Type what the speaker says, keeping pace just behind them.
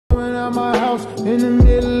At my house in the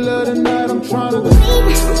middle of the night, I'm trying to.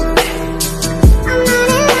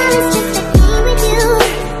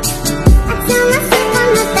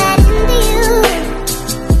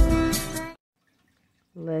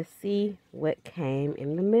 Let's see what came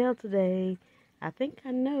in the mail today. I think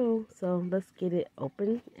I know, so let's get it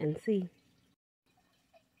open and see.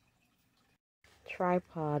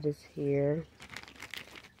 Tripod is here.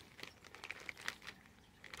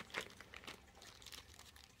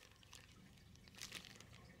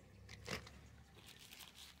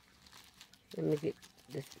 Let me get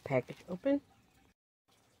this package open.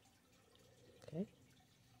 Okay.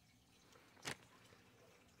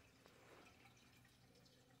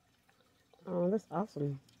 Oh, that's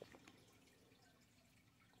awesome.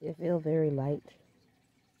 It feels very light.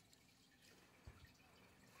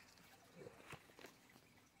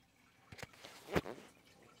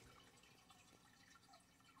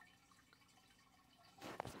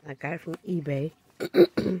 I got it from eBay.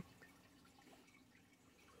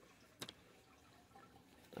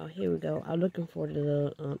 Oh, here we go. I'm looking for the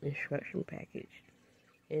little instruction package.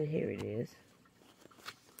 And here it is.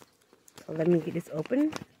 So let me get this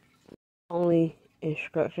open. Only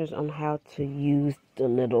instructions on how to use the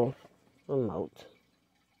little remote.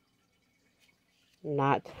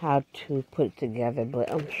 Not how to put it together,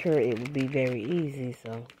 but I'm sure it would be very easy,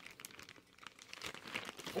 so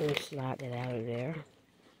let me slide that out of there.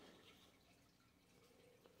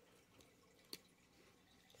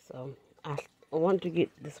 So I want to get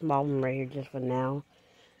the small one right here just for now,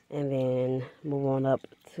 and then move on up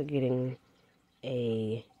to getting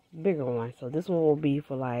a bigger one. So this one will be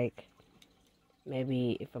for like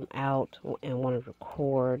maybe if I'm out and want to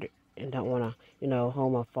record and don't want to, you know,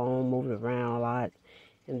 hold my phone, move it around a lot,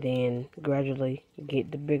 and then gradually get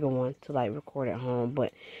the bigger one to like record at home.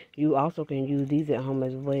 But you also can use these at home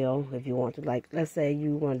as well if you want to. Like, let's say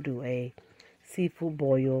you want to do a seafood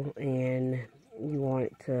boil and you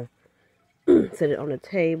want to set it on the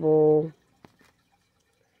table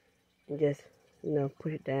and just, you know,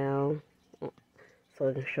 push it down so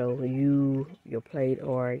it can show you your plate,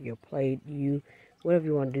 or your plate you, whatever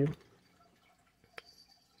you want to do.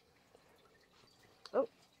 Oh,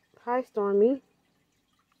 hi Stormy.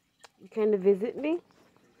 You came to visit me?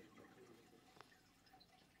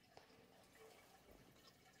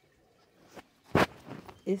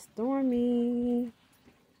 It's Stormy.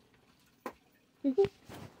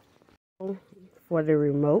 For the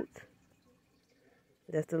remote,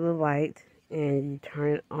 that's the little light, and you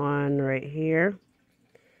turn it on right here,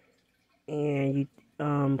 and you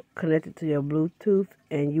connect it to your Bluetooth,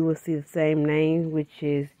 and you will see the same name, which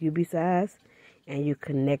is UB-Size, and you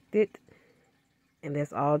connect it, and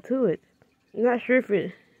that's all to it. I'm not sure if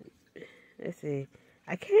it, let's see,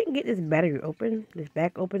 I can't get this battery open, this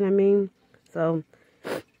back open, I mean, so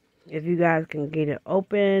if you guys can get it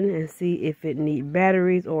open and see if it needs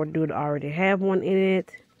batteries or do it already have one in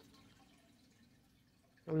it,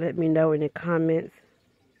 let me know in the comments.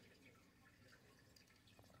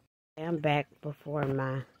 I'm back before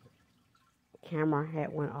my camera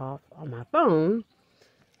had went off on my phone.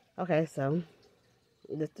 Okay, so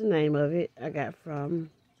that's the name of it. I got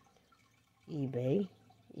from eBay.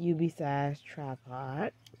 UB-Size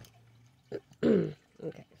tripod.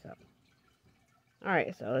 Okay, so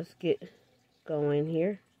alright, so let's get going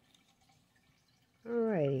here.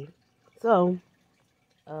 Alrighty. So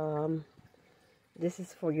this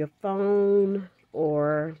is for your phone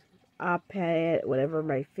or iPad, whatever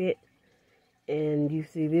might fit. And you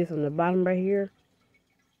see this on the bottom right here.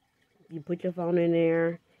 You put your phone in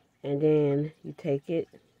there, and then you take it,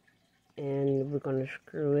 and we're going to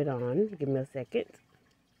screw it on. Give me a second.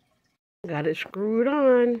 Got it screwed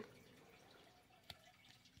on.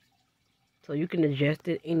 So you can adjust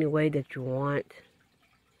it any way that you want.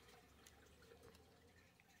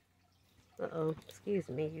 Uh-oh, excuse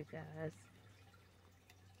me, you guys.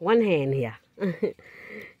 One hand here.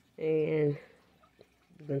 And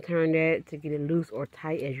you can turn that to get it loose or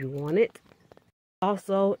tight as you want it.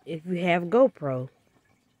 Also, if you have GoPro,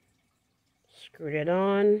 screw it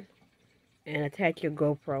on and attach your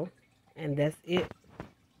GoPro. And that's it.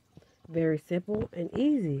 Very simple and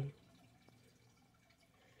easy.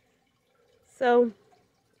 So,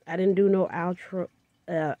 I didn't do no outro,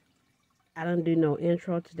 I didn't do no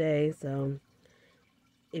intro today, so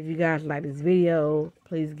if you guys like this video,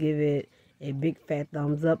 please give it a big fat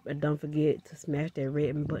thumbs up, and don't forget to smash that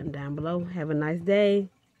red button down below. Have a nice day.